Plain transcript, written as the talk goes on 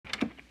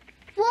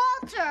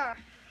Walter!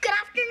 Good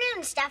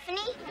afternoon, Stephanie.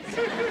 This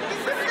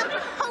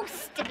is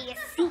supposed to be a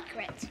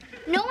secret.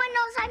 No one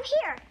knows I'm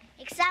here,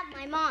 except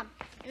my mom.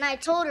 And I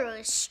told her it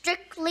was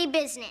strictly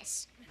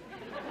business.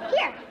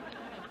 Here.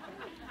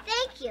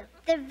 Thank you.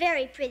 They're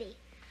very pretty.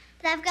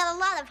 But I've got a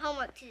lot of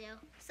homework to do.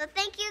 So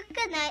thank you,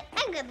 good night,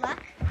 and good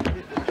luck.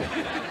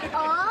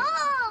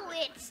 Oh,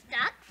 it's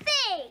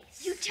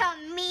Duckface. You tell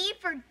me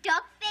for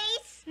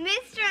Duckface?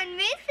 Mr. and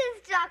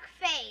Mrs.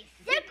 Duckface.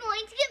 They're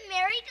going to get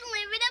married and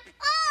live in a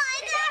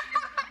pond.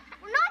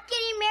 We're not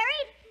getting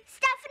married.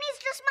 Stephanie's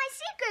just my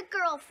secret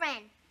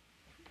girlfriend.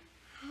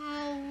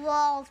 Oh,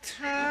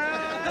 Walter.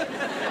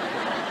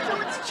 So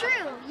it's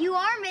true. You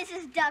are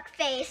Mrs.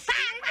 Duckface.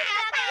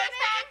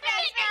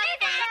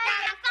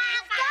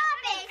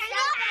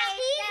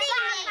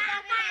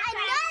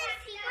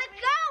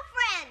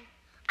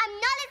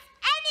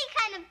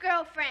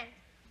 Girlfriend.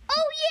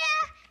 Oh,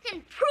 yeah?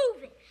 Then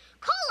prove it.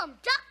 Call him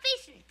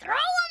Duckface and throw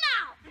him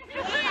out.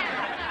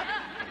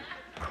 Yeah.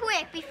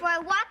 Quick, before I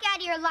walk out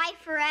of your life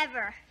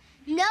forever.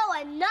 No,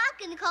 I'm not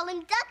going to call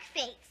him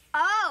Duckface.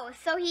 Oh,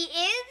 so he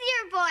is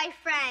your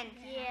boyfriend.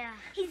 Yeah.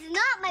 He's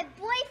not my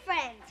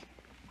boyfriend.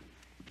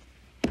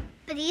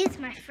 But he is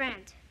my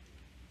friend.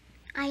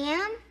 I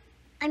am?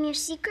 I'm your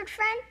secret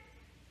friend?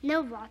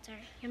 No, Walter.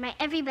 You're my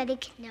everybody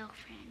can know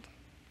friend.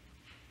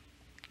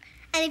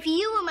 And if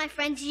you were my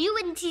friends, you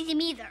wouldn't tease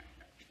him either.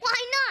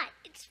 Why not?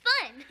 It's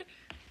fun.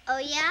 Oh,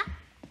 yeah?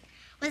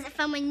 Was it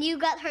fun when you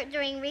got hurt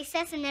during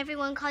recess and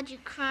everyone called you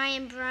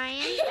Crying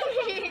Brian?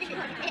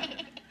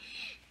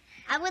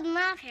 I wouldn't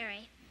laugh,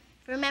 Harry.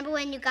 Remember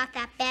when you got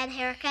that bad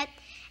haircut?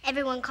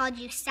 Everyone called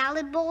you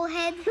Salad Bowl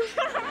Head?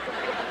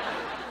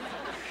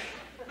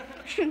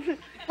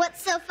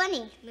 What's so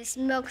funny? Miss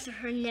Milk through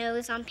her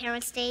nose on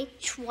Parents' Day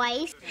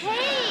twice.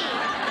 Hey!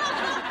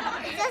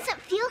 It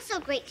doesn't feel so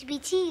great to be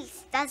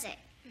teased, does it?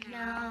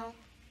 No.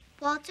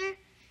 Walter,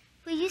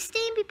 will you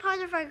stay and be part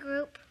of our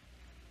group?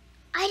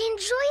 I'd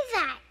enjoy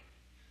that.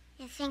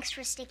 And thanks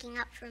for sticking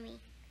up for me.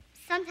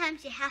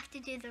 Sometimes you have to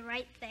do the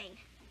right thing.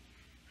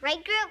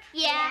 Right, group?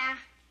 Yeah.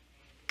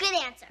 Good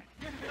answer.